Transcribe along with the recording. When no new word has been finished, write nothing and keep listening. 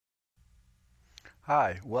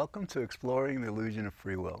Hi, welcome to Exploring the Illusion of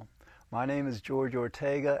Free Will. My name is George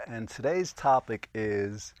Ortega, and today's topic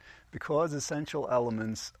is because essential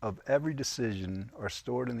elements of every decision are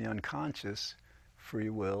stored in the unconscious,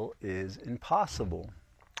 free will is impossible.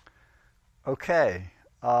 Okay,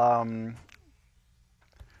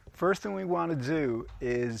 first thing we want to do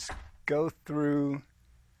is go through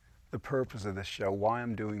the purpose of this show, why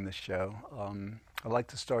I'm doing this show. I like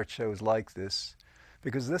to start shows like this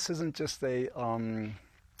because this isn't just a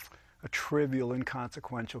trivial,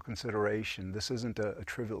 inconsequential consideration. This isn't a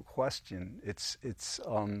trivial question. Its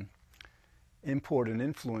import and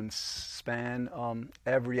influence span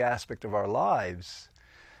every aspect of our lives.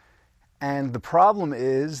 And the problem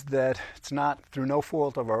is that it's not through no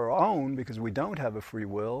fault of our own, because we don't have a free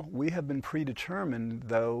will. We have been predetermined,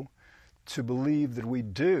 though, to believe that we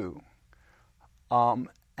do.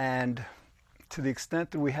 And to the extent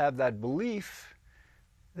that we have that belief,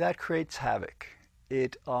 that creates havoc.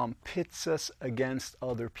 It pits us against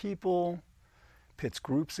other people, pits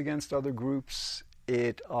groups against other groups.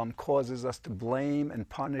 It causes us to blame and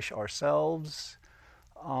punish ourselves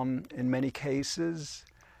in many cases.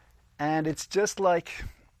 And it's just like,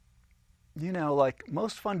 like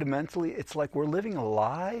most fundamentally, it's like we're living a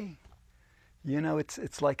lie.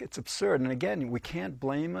 It's like it's absurd. And again, we can't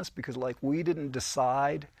blame us because we didn't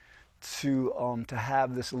decide to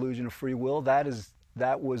have this illusion of free will. That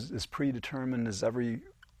was as predetermined as every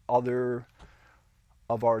other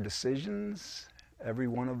of our decisions, every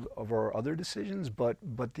one of our other decisions. But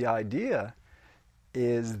the idea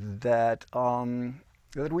is that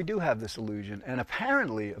that we do have this illusion, and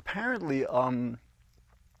apparently,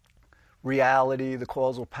 reality, the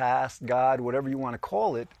causal past, God, whatever you want to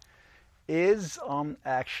call it, is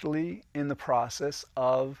actually in the process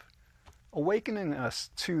of awakening us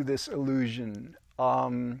to this illusion.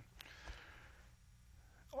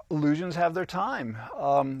 Illusions have their time.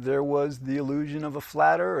 There was the illusion of a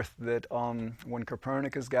flat Earth that when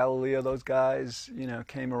Copernicus, Galileo, those guys,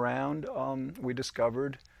 came around, we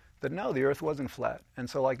discovered that no, the Earth wasn't flat. And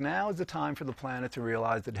so now is the time for the planet to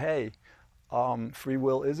realize that, hey, free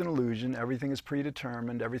will is an illusion. Everything is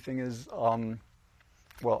predetermined. Everything is,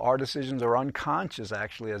 our decisions are unconscious,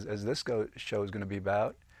 actually, as this show is going to be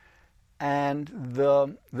about. And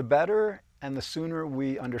the better and the sooner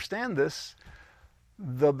we understand this,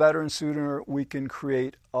 the better and sooner we can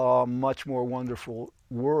create a much more wonderful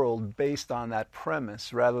world based on that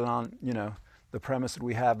premise, rather than on, the premise that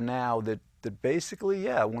we have now that basically,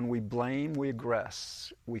 when we blame, we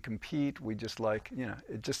aggress, we compete, we just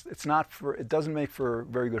it doesn't make for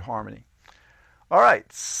very good harmony. All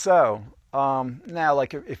right, so now,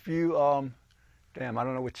 if you, I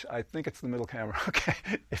don't know which, I think it's the middle camera, okay.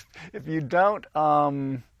 If you don't,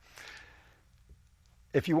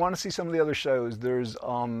 if you want to see some of the other shows,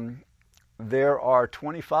 there are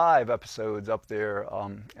 25 episodes up there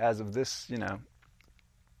as of this,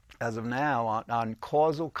 as of now on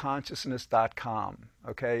causalconsciousness.com.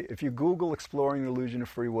 Okay, if you Google "exploring the illusion of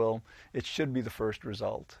free will," it should be the first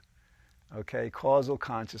result. Okay,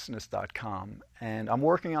 causalconsciousness.com, and I'm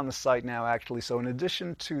working on the site now, actually. So in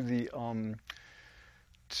addition to the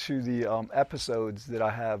episodes that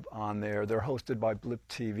I have on there, they're hosted by Blip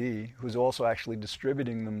TV, who's also actually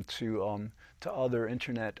distributing them to other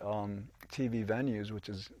internet TV venues, which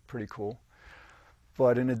is pretty cool.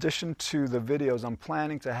 But in addition to the videos, I'm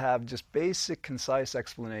planning to have just basic, concise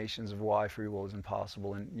explanations of why free will is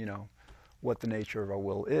impossible and, what the nature of our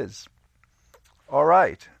will is. All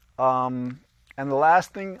right. And the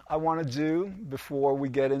last thing I want to do before we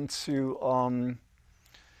get into,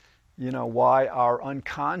 why our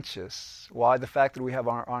unconscious, why the fact that we have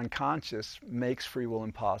our unconscious makes free will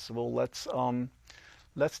impossible, let's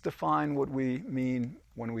define what we mean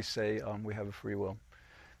when we say we have a free will.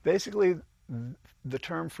 Basically, the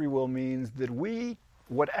term free will means that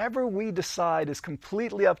whatever we decide is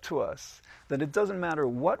completely up to us, that it doesn't matter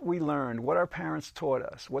what we learned, what our parents taught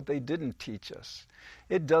us, what they didn't teach us.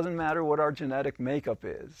 It doesn't matter what our genetic makeup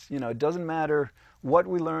is. It doesn't matter what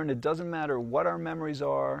we learned. It doesn't matter what our memories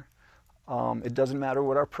are. It doesn't matter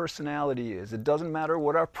what our personality is. It doesn't matter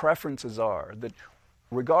what our preferences are. That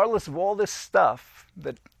regardless of all this stuff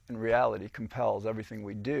that in reality compels everything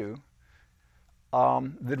we do,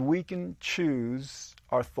 that we can choose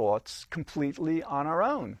our thoughts completely on our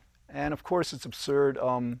own. And of course, it's absurd.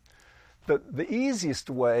 The easiest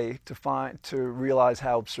way to realize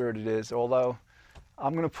how absurd it is, although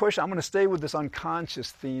I'm going to stay with this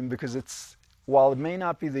unconscious theme because while it may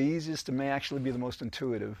not be the easiest, it may actually be the most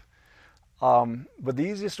intuitive. But the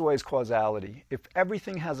easiest way is causality. If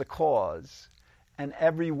everything has a cause, and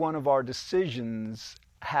every one of our decisions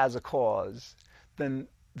has a cause, then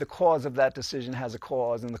the cause of that decision has a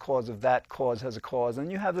cause, and the cause of that cause has a cause, and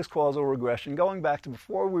you have this causal regression going back to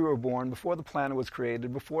before we were born, before the planet was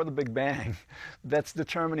created, before the Big Bang, that's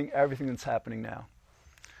determining everything that's happening now.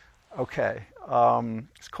 Okay,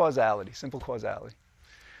 it's causality, simple causality.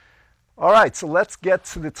 All right, so let's get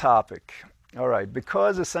to the topic. All right,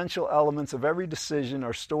 because essential elements of every decision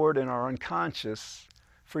are stored in our unconscious,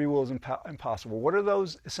 free will is impossible. What are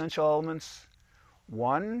those essential elements?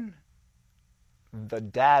 One, the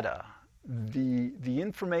data, the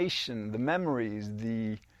information, the memories,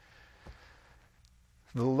 the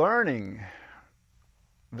learning,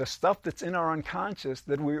 the stuff that's in our unconscious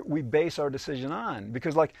that we base our decision on.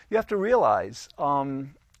 Because, like, you have to realize,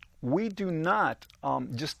 we do not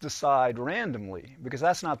just decide randomly, because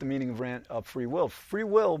that's not the meaning of free will. Free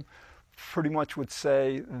will pretty much would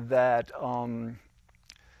say that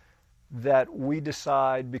that we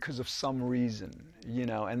decide because of some reason,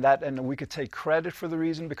 and we could take credit for the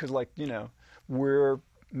reason because, like, we're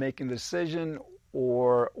making the decision,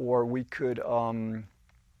 or we could. All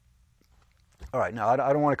right, now I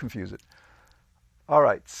don't want to confuse it. All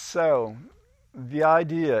right, so the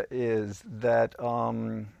idea is that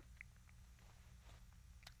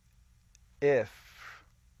if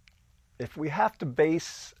we have to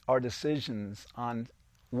base our decisions on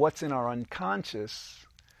what's in our unconscious,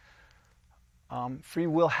 free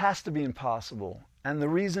will has to be impossible. And the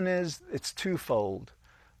reason is it's twofold.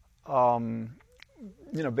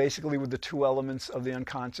 Basically with the two elements of the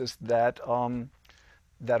unconscious that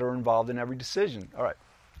are involved in every decision. All right.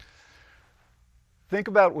 Think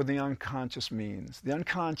about what the unconscious means. The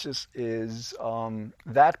unconscious is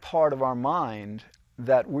that part of our mind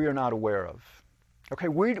that we are not aware of. Okay,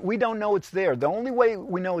 we don't know it's there. The only way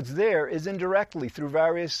we know it's there is indirectly through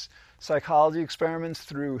various psychology experiments,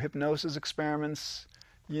 through hypnosis experiments.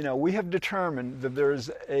 We have determined that there's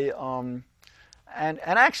a and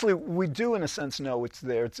actually we do in a sense know it's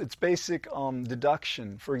there. It's basic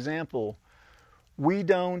deduction. For example, we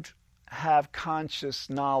don't have conscious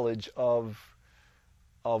knowledge of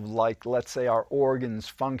like, let's say, our organs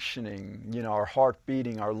functioning, our heart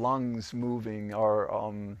beating, our lungs moving,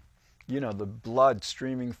 our the blood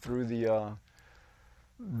streaming through the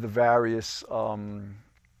various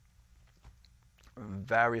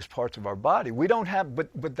parts of our body. We don't have,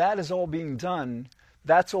 but that is all being done.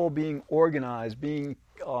 That's all being organized, being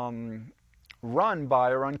run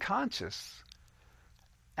by our unconscious.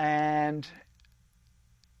 And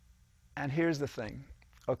here's the thing.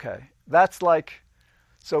 Okay, that's like,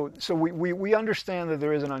 so we understand that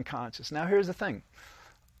there is an unconscious. Now here's the thing.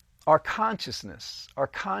 Our consciousness, our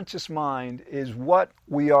conscious mind is what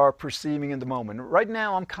we are perceiving in the moment. Right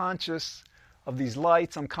now I'm conscious of these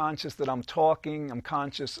lights. I'm conscious that I'm talking. I'm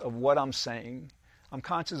conscious of what I'm saying. I'm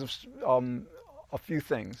conscious of a few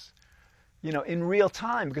things, in real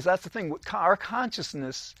time, because that's the thing. Our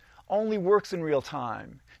consciousness only works in real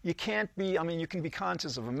time. You can't be, you can be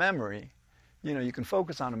conscious of a memory. You can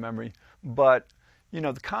focus on a memory, but,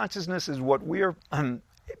 the consciousness is what we're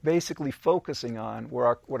basically focusing on,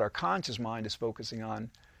 what our conscious mind is focusing on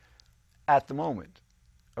at the moment.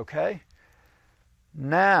 Okay?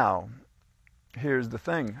 Now, here's the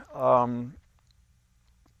thing. Our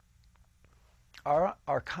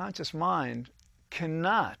conscious mind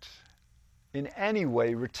cannot in any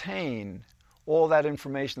way retain all that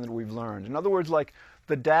information that we've learned. In other words, like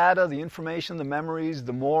the data, the information, the memories,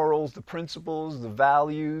 the morals, the principles, the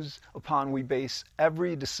values upon we base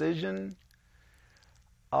every decision,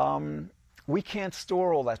 we can't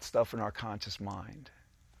store all that stuff in our conscious mind.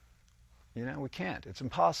 We can't. It's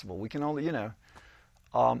impossible. We can only,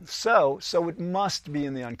 so it must be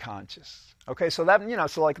in the unconscious. Okay, so that,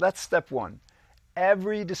 so like that's step one.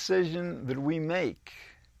 Every decision that we make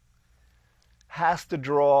has to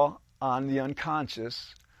draw on the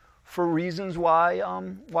unconscious for reasons why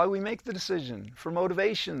we make the decision, for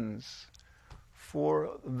motivations,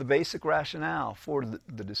 for the basic rationale for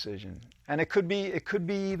the decision. And it could be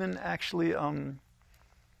even actually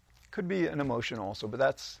could be an emotion also, but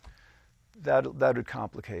that would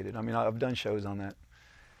complicate it. I've done shows on that.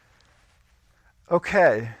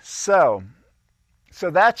 Okay, so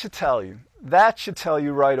that should tell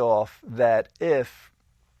you right off that if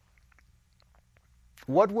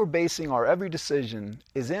what we're basing our every decision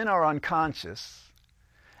is in our unconscious,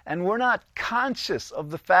 and we're not conscious of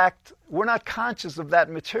the fact, we're not conscious of that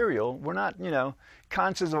material, we're not,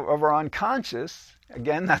 conscious of our unconscious,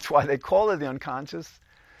 again, that's why they call it the unconscious,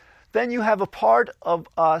 then you have a part of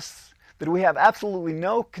us that we have absolutely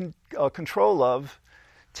no control of,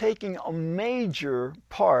 taking a major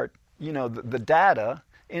part, the data,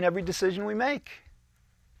 in every decision we make.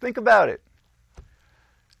 Think about it.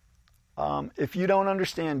 If you don't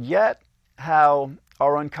understand yet how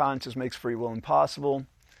our unconscious makes free will impossible,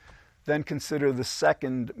 then consider the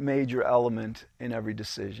second major element in every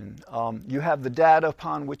decision. You have the data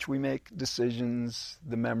upon which we make decisions,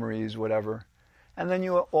 the memories, whatever, and then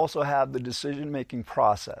you also have the decision-making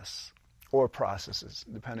process, or processes,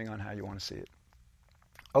 depending on how you want to see it.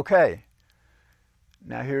 Okay,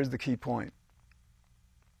 now here's the key point.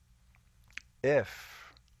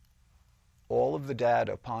 If all of the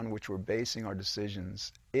data upon which we're basing our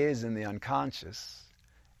decisions is in the unconscious,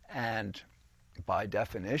 and by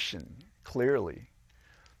definition, clearly,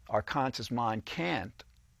 our conscious mind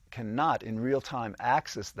cannot in real time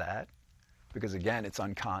access that, because again, it's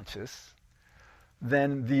unconscious,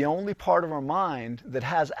 then the only part of our mind that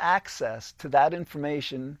has access to that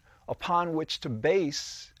information upon which to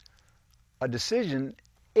base a decision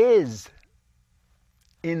is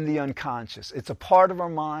in the unconscious. It's a part of our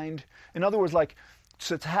mind. In other words,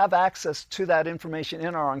 so to have access to that information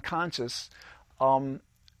in our unconscious,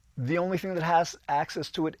 the only thing that has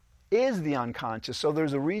access to it is the unconscious. So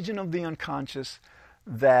there's a region of the unconscious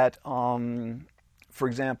that, for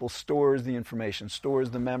example, stores the information,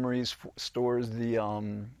 stores the memories, stores the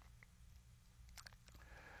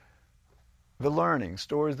learning,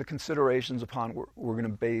 stores the considerations upon which we're going to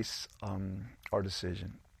base our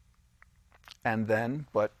decision. And then,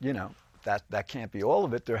 but that can't be all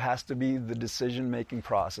of it. There has to be the decision-making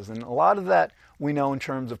process. And a lot of that we know in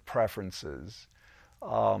terms of preferences,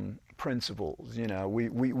 principles.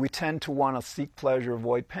 We tend to want to seek pleasure,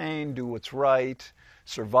 avoid pain, do what's right,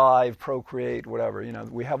 survive, procreate, whatever.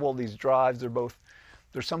 We have all these drives.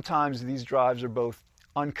 Sometimes these drives are both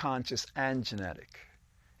unconscious and genetic.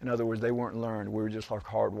 In other words, they weren't learned. We were just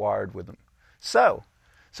hardwired with them. So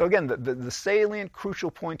again, the salient, crucial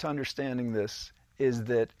point to understanding this is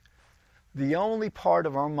that the only part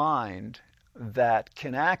of our mind that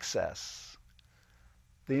can access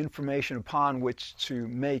the information upon which to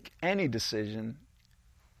make any decision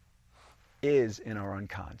is in our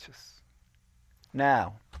unconscious.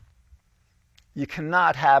 Now, you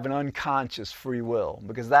cannot have an unconscious free will,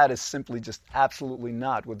 because that is simply just absolutely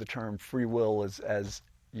not what the term free will is, as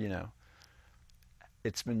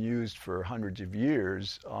it's been used for hundreds of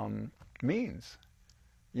years, means.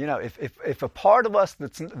 If a part of us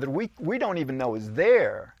that we don't even know is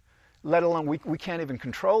there, let alone we can't even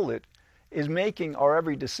control it, is making our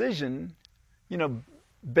every decision,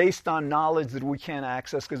 based on knowledge that we can't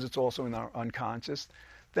access because it's also in our unconscious,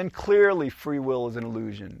 then clearly free will is an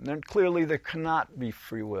illusion. Then clearly there cannot be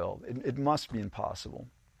free will. It must be impossible.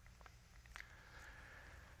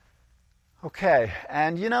 Okay,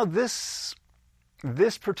 and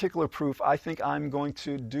this particular proof, I think I'm going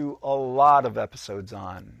to do a lot of episodes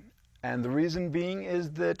on. And the reason being is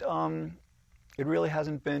that it really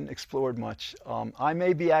hasn't been explored much. I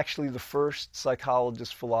may be actually the first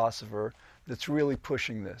psychologist, philosopher that's really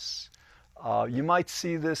pushing this. You might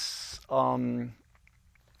see this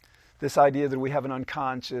idea that we have an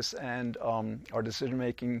unconscious, and our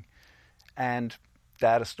decision-making and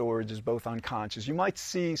data storage is both unconscious. You might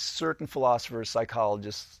see certain philosophers,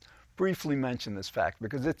 psychologists, briefly mention this fact,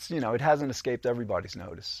 because it hasn't escaped everybody's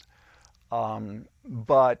notice.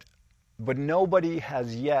 But nobody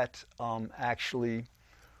has yet actually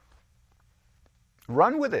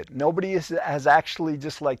run with it. Nobody has actually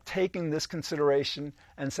just taken this consideration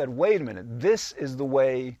and said, wait a minute, this is the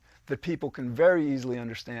way that people can very easily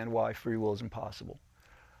understand why free will is impossible.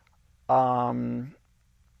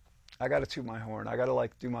 I got to toot my horn. I got to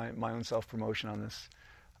do my own self-promotion on this.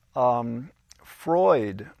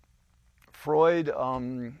 Freud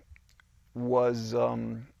was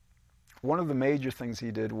one of the major things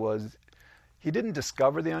he did was he didn't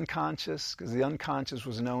discover the unconscious, because the unconscious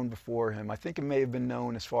was known before him. I think it may have been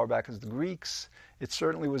known as far back as the Greeks. It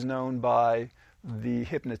certainly was known by the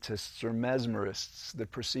hypnotists or mesmerists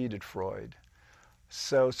that preceded Freud.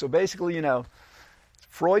 So basically,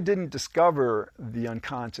 Freud didn't discover the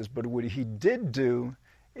unconscious, but what he did do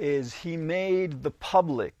is he made the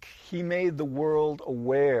world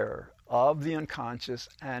aware of the unconscious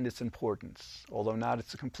and its importance, although not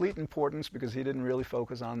its complete importance, because he didn't really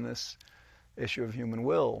focus on this issue of human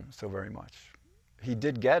will so very much. He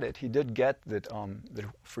did get it. He did get that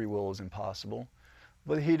free will is impossible,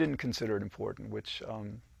 but he didn't consider it important, which,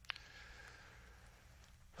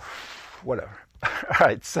 whatever. All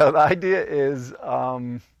right, so the idea is,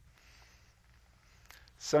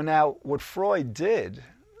 so now what Freud did,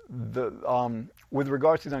 with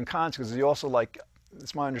regard to the unconscious, he also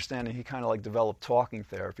it's my understanding, he kind of developed talking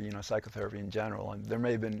therapy, psychotherapy in general, and that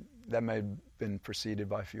may have been preceded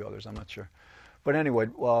by a few others, I'm not sure. But anyway,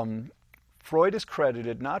 Freud is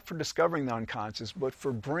credited not for discovering the unconscious, but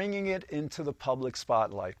for bringing it into the public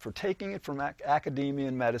spotlight, for taking it from academia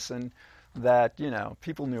and medicine that,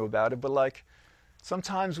 people knew about it, but like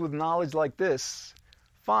sometimes with knowledge like this,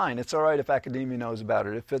 fine, it's all right if academia knows about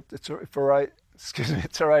it. It's all right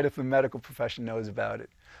if the medical profession knows about it.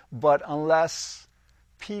 But unless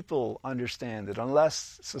people understand it,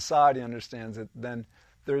 unless society understands it, then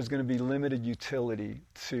there's going to be limited utility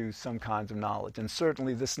to some kinds of knowledge. And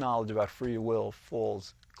certainly this knowledge about free will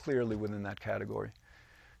falls clearly within that category.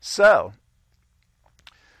 So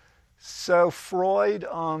Freud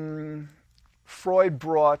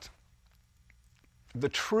brought the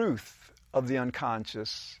truth of the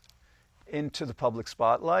unconscious into the public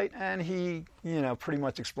spotlight, and he, pretty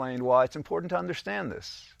much explained why it's important to understand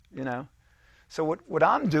this, So what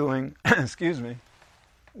I'm doing, excuse me,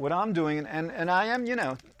 what I'm doing, and I am,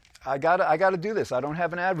 I gotta do this. I don't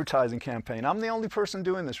have an advertising campaign. I'm the only person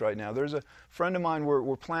doing this right now. There's a friend of mine.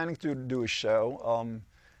 We're planning to do a show.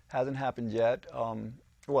 Hasn't happened yet.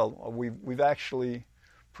 We've actually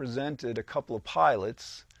presented a couple of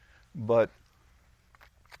pilots, but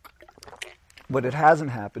it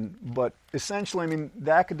hasn't happened. But essentially, I mean,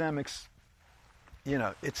 the academics,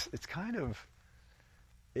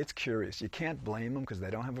 it's curious. You can't blame them because they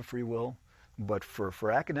don't have a free will. But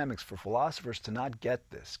for academics, for philosophers to not get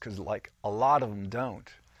this, because like a lot of them don't,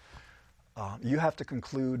 you have to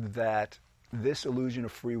conclude that this illusion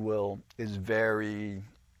of free will is very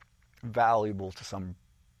valuable to some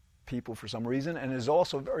people for some reason, and is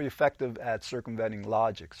also very effective at circumventing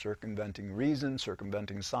logic, circumventing reason,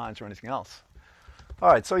 circumventing science, or anything else. All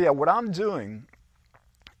right, so yeah, what I'm doing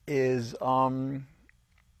is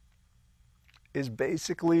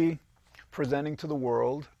basically presenting to the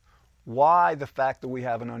world why the fact that we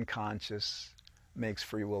have an unconscious makes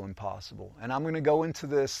free will impossible. And I'm going to go into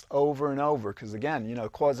this over and over because, again,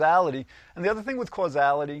 causality. And the other thing with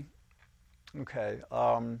causality,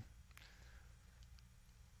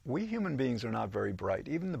 we human beings are not very bright,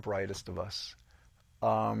 even the brightest of us.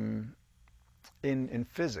 In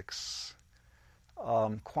physics,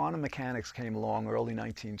 quantum mechanics came along early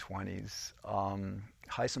 1920s,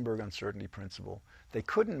 Heisenberg uncertainty principle. They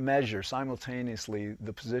couldn't measure simultaneously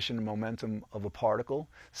the position and momentum of a particle.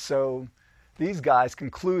 So these guys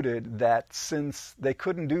concluded that since they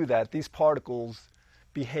couldn't do that, these particles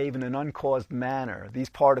behave in an uncaused manner. These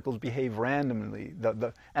particles behave randomly.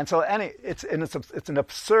 It's an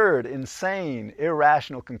absurd, insane,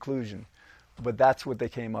 irrational conclusion. But that's what they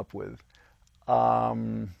came up with.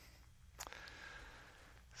 And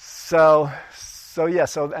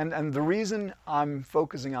the reason I'm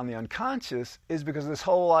focusing on the unconscious is because this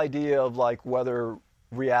whole idea of like whether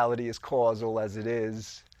reality is causal as it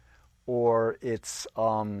is, or it's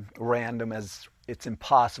random as it's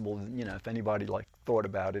impossible. If anybody like thought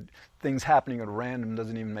about it, things happening at random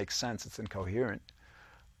doesn't even make sense. It's incoherent.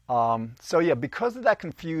 Because of that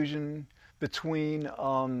confusion between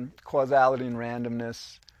causality and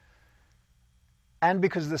randomness. And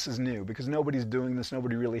because this is new, because nobody's doing this,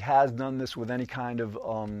 nobody really has done this with any kind of,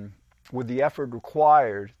 with the effort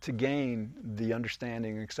required to gain the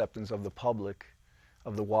understanding and acceptance of the public,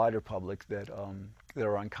 of the wider public, that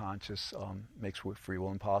our unconscious makes free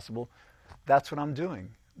will impossible. That's what I'm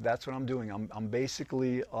doing. I'm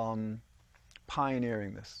basically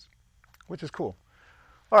pioneering this, which is cool.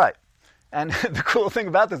 All right. And the cool thing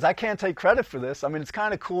about this, I can't take credit for this. I mean, it's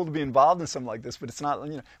kind of cool to be involved in something like this, but it's not,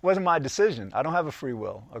 it wasn't my decision. I don't have a free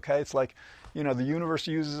will, okay? It's like, the universe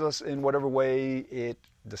uses us in whatever way it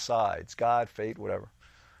decides. God, fate, whatever.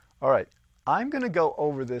 All right. I'm going to go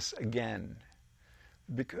over this again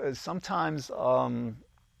because sometimes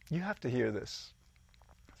you have to hear this.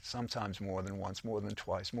 Sometimes more than once, more than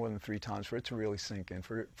twice, more than 3 times for it to really sink in,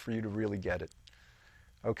 for you to really get it.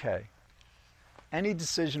 Okay. Any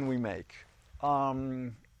decision we make, what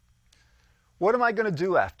am I going to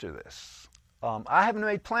do after this? I haven't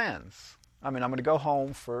made plans. I mean, I'm going to go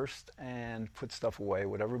home first and put stuff away,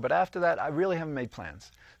 whatever. But after that, I really haven't made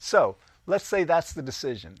plans. So let's say that's the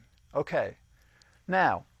decision. Okay.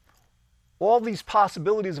 Now, all these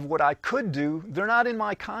possibilities of what I could do, they're not in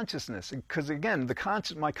my consciousness. Because again,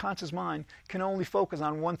 my conscious mind can only focus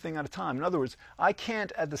on one thing at a time. In other words, I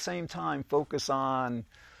can't at the same time focus on,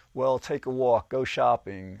 well, take a walk, go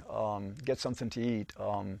shopping, get something to eat,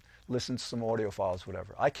 listen to some audio files,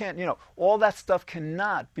 whatever. I can't, all that stuff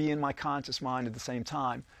cannot be in my conscious mind at the same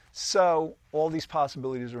time. So all these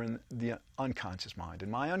possibilities are in the unconscious mind,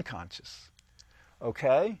 in my unconscious.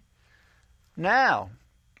 Okay? Now,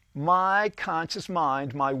 my conscious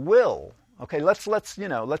mind, my will, okay,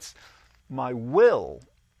 my will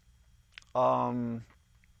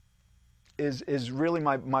is really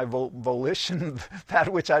my volition,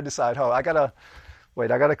 that which I decide. Oh, I gotta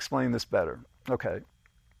explain this better. Okay,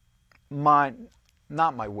 not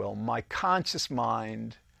my will, my conscious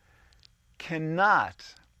mind cannot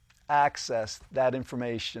access that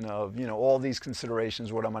information of, all these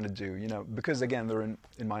considerations, what I'm going to do, because again, they're in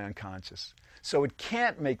my unconscious. So it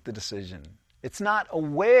can't make the decision. It's not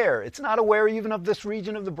aware. It's not aware even of this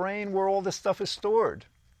region of the brain where all this stuff is stored.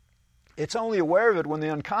 It's only aware of it when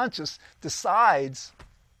the unconscious decides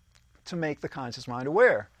to make the conscious mind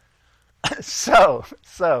aware.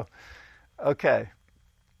 Okay.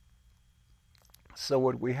 So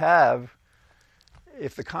what we have,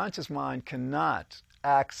 if the conscious mind cannot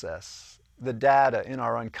access the data in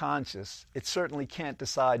our unconscious, it certainly can't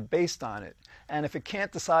decide based on it. And if it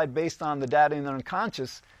can't decide based on the data in the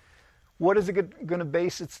unconscious, what is it going to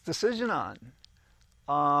base its decision on?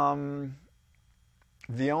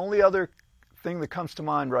 The only other thing that comes to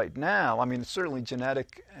mind right now, I mean, it's certainly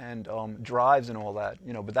genetic and drives and all that,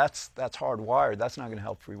 but that's hardwired. That's not going to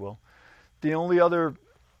help free will. The only other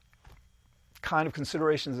kind of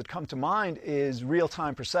considerations that come to mind is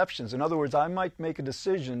real-time perceptions. In other words, I might make a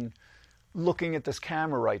decision looking at this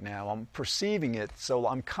camera right now. I'm perceiving it, so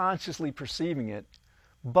I'm consciously perceiving it,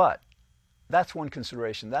 but that's one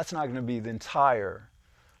consideration. That's not going to be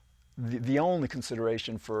the only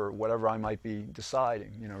consideration for whatever I might be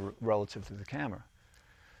deciding, relative to the camera.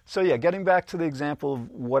 So yeah, getting back to the example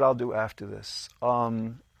of what I'll do after this.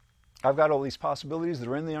 I've got all these possibilities that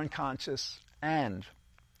are in the unconscious, and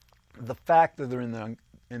the fact that they're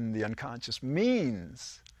in the unconscious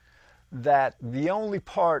means that the only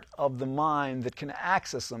part of the mind that can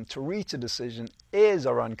access them to reach a decision is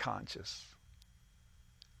our unconscious.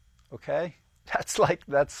 Okay?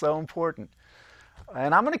 That's so important.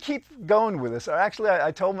 And I'm going to keep going with this. Actually,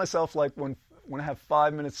 I told myself, when I have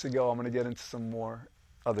 5 minutes to go, I'm going to get into some more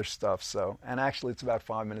other stuff. And actually, it's about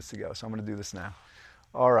 5 minutes to go, so I'm going to do this now.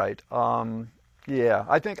 All right. Yeah,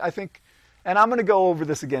 I think, and I'm going to go over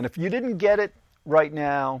this again. If you didn't get it right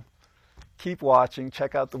now, keep watching.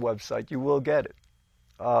 Check out the website. You will get it.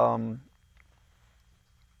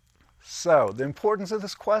 So, the importance of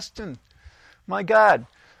this question. My God,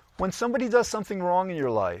 when somebody does something wrong in your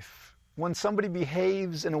life, when somebody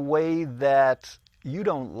behaves in a way that you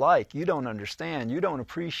don't like, you don't understand, you don't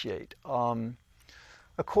appreciate,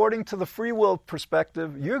 according to the free will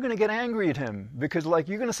perspective, you're going to get angry at him because,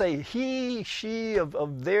 you're going to say he, she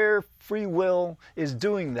of their free will is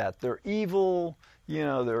doing that. They're evil,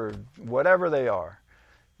 they're whatever they are,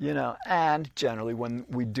 and generally when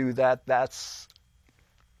we do that, that's,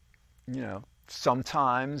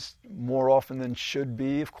 sometimes, more often than should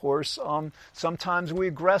be, of course, sometimes we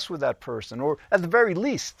aggress with that person, or at the very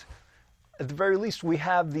least, we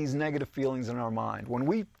have these negative feelings in our mind. When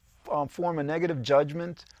we form a negative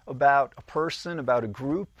judgment about a person, about a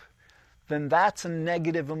group, then that's a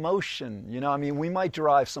negative emotion. We might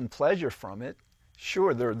derive some pleasure from it.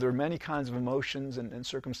 Sure, there are many kinds of emotions and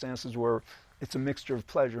circumstances where it's a mixture of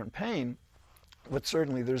pleasure and pain, but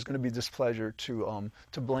certainly there's going to be displeasure to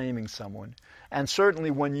blaming someone. And certainly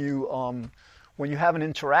when you have an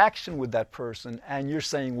interaction with that person and you're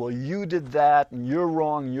saying, well, you did that and you're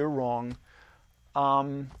wrong,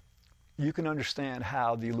 you can understand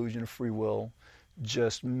how the illusion of free will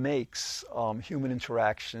just makes human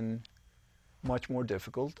interaction much more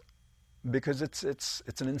difficult, because it's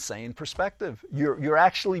an insane perspective. You're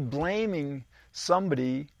actually blaming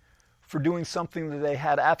somebody for doing something that they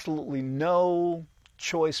had absolutely no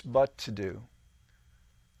choice but to do.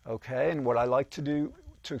 Okay, and what I like to do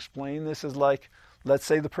to explain this is let's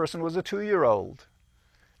say the person was a 2-year-old.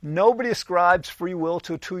 Nobody ascribes free will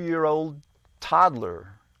to a 2-year-old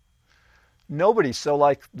toddler. Nobody.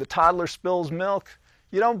 So the toddler spills milk,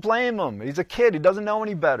 you don't blame him. He's a kid. He doesn't know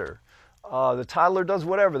any better. The toddler does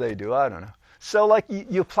whatever they do. I don't know. So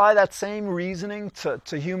you apply that same reasoning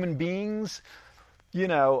to human beings.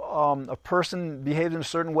 A person behaves in a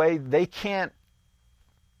certain way. They couldn't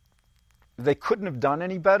have done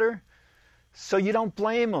any better. So you don't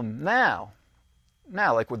blame them now.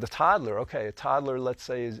 Now, with the toddler, okay, a toddler, let's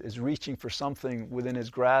say, is reaching for something within his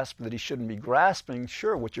grasp that he shouldn't be grasping.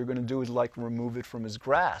 Sure, what you're going to do is remove it from his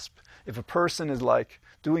grasp. If a person is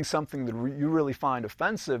doing something that you really find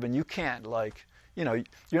offensive, and you can't you're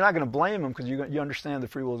not going to blame them because you understand that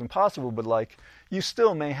free will is impossible, but you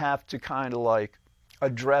still may have to kind of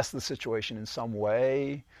address the situation in some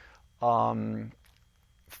way,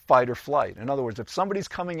 fight or flight. In other words, if somebody's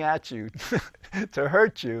coming at you to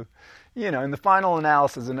hurt you, in the final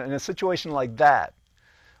analysis, in a situation like that,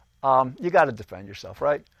 you got to defend yourself,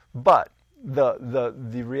 right? But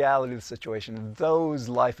the reality of the situation. Those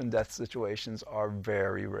life and death situations are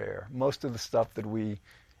very rare. Most of the stuff that we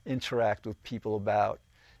interact with people about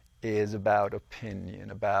is about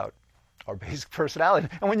opinion, about our basic personality.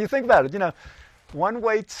 And when you think about it, one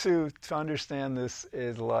way to understand this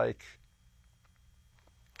is like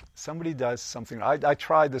somebody does something. I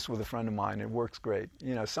tried this with a friend of mine. It works great.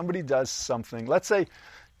 Somebody does something. Let's say,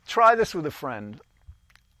 try this with a friend.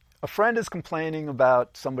 A friend is complaining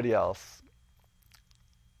about somebody else.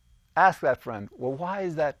 Ask that friend, well, why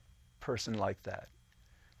is that person like that?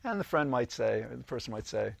 And the person might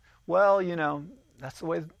say, well, that's the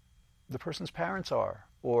way the person's parents are.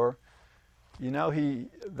 Or,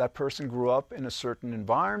 that person grew up in a certain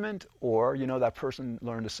environment, or, that person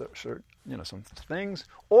learned some things,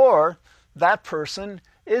 or that person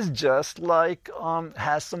is just like,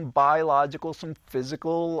 has some biological, some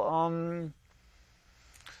physical,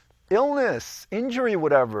 illness, injury,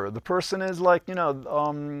 whatever. The person is like,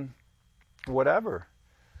 whatever.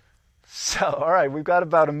 So, all right, we've got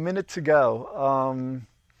about a minute to go.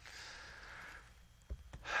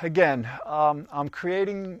 Again, I'm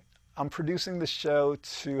producing this show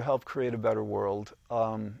to help create a better world.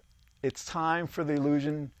 It's time for the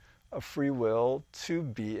illusion of free will to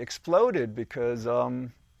be exploded because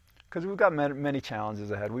we've got many challenges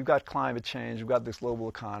ahead. We've got climate change. We've got this global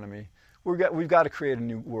economy. We've got to create a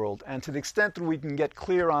new world. And to the extent that we can get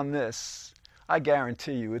clear on this, I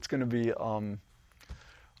guarantee you it's going to be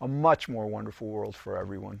a much more wonderful world for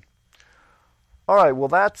everyone. All right, well,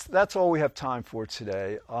 that's all we have time for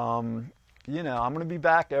today. I'm going to be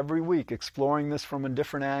back every week exploring this from a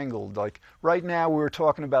different angle. Like right now we're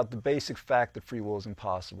talking about the basic fact that free will is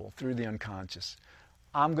impossible through the unconscious.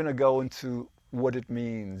 I'm going to go into what it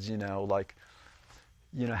means,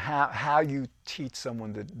 how you teach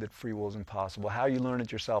someone that free will is impossible, how you learn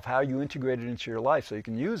it yourself, how you integrate it into your life so you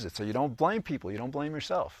can use it, so you don't blame people, you don't blame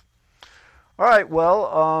yourself. All right,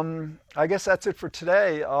 well, I guess that's it for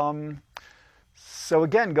today. So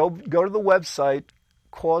again, go to the website,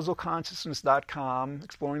 causalconsciousness.com,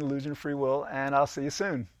 exploring the illusion of free will, and I'll see you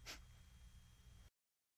soon.